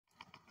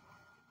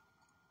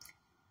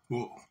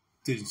Whoa,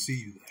 didn't see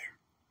you there.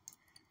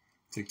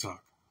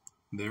 TikTok.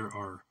 There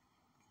are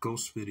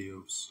ghost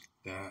videos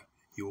that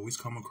you always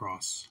come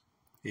across.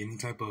 Any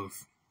type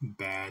of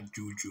bad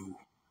juju.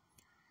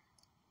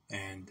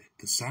 And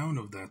the sound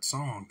of that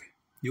song,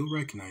 you'll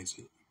recognize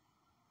it.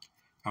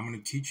 I'm going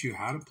to teach you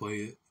how to play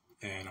it,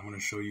 and I'm going to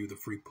show you the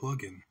free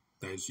plugin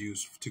that is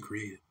used to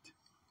create it.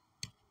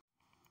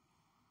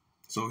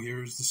 So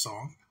here's the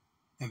song,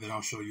 and then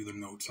I'll show you the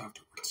notes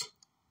afterwards.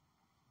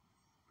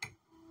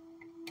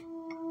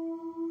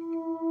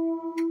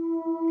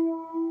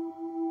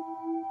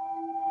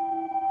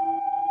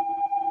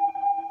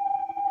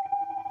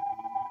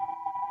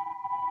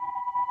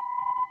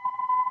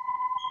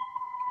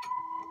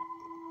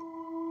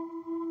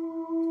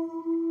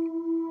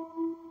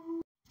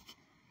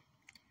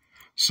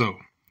 So,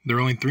 there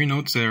are only 3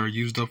 notes that are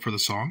used up for the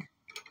song.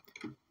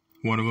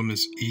 One of them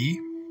is E,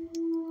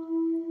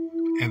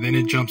 and then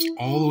it jumps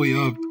all the way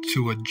up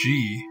to a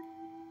G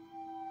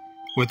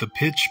with a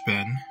pitch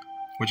bend,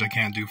 which I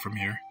can't do from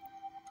here.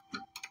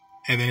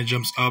 And then it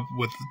jumps up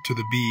to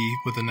the B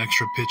with an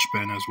extra pitch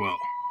bend as well.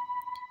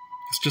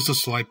 It's just a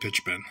slight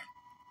pitch bend,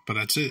 but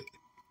that's it.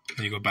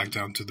 And you go back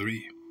down to the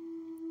E.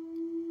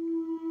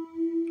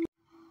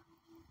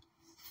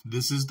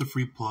 This is the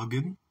free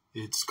plugin.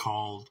 It's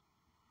called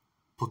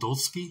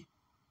Podolski,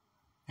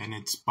 and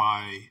it's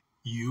by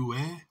Yue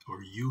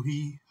or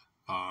Yuhi.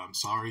 I'm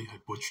sorry, I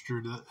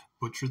butchered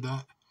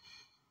that.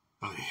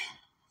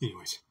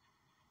 Anyways,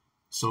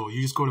 so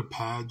you just go to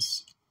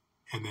pads,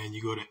 and then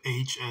you go to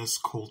HS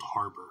Cold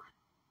Harbor.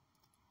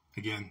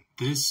 Again,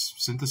 this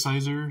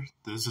synthesizer,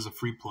 this is a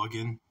free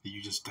plugin that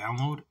you just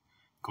download. It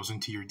goes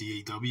into your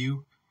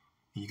DAW.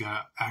 And you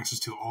got access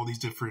to all these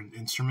different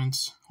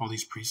instruments, all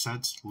these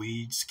presets,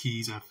 leads,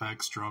 keys,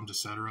 FX, drums,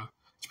 etc.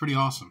 It's pretty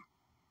awesome.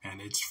 And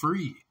it's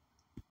free.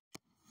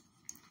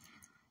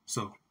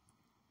 So,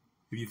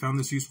 if you found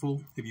this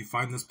useful, if you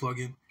find this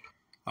plugin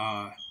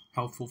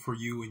helpful for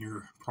you in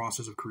your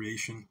process of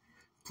creation,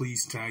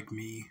 please tag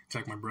me,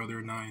 tag my brother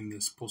and I in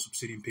this Post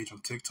Obsidian page on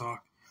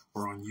TikTok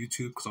or on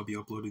YouTube, because I'll be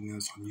uploading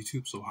this on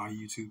YouTube, so hi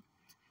YouTube.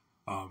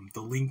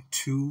 The link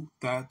to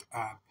that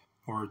app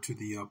or to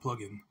the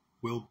plugin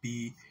will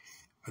be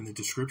in the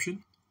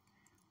description,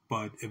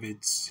 but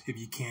if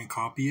you can't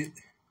copy it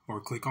or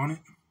click on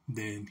it,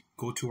 then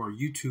go to our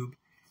YouTube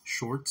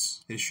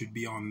shorts. It should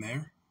be on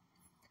there,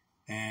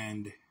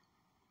 and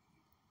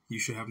you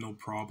should have no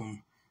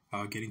problem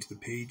getting to the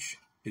page.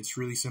 It's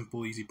really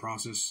simple, easy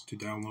process to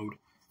download.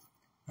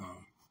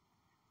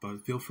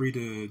 But feel free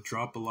to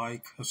drop a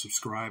like, a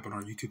subscribe on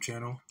our YouTube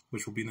channel,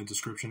 which will be in the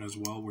description as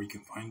well, where you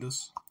can find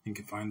us. You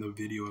can find the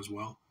video as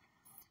well.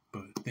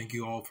 But thank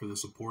you all for the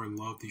support and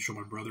love that you show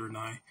my brother and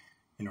I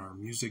in our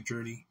music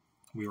journey.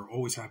 We are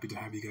always happy to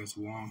have you guys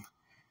along.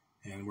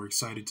 And we're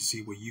excited to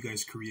see what you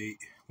guys create,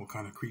 what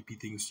kind of creepy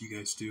things you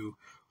guys do,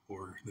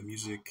 or the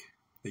music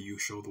that you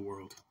show the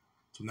world.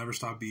 So never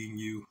stop being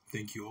you.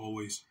 Thank you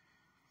always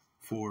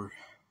for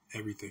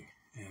everything.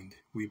 And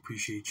we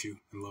appreciate you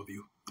and love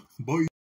you. Bye.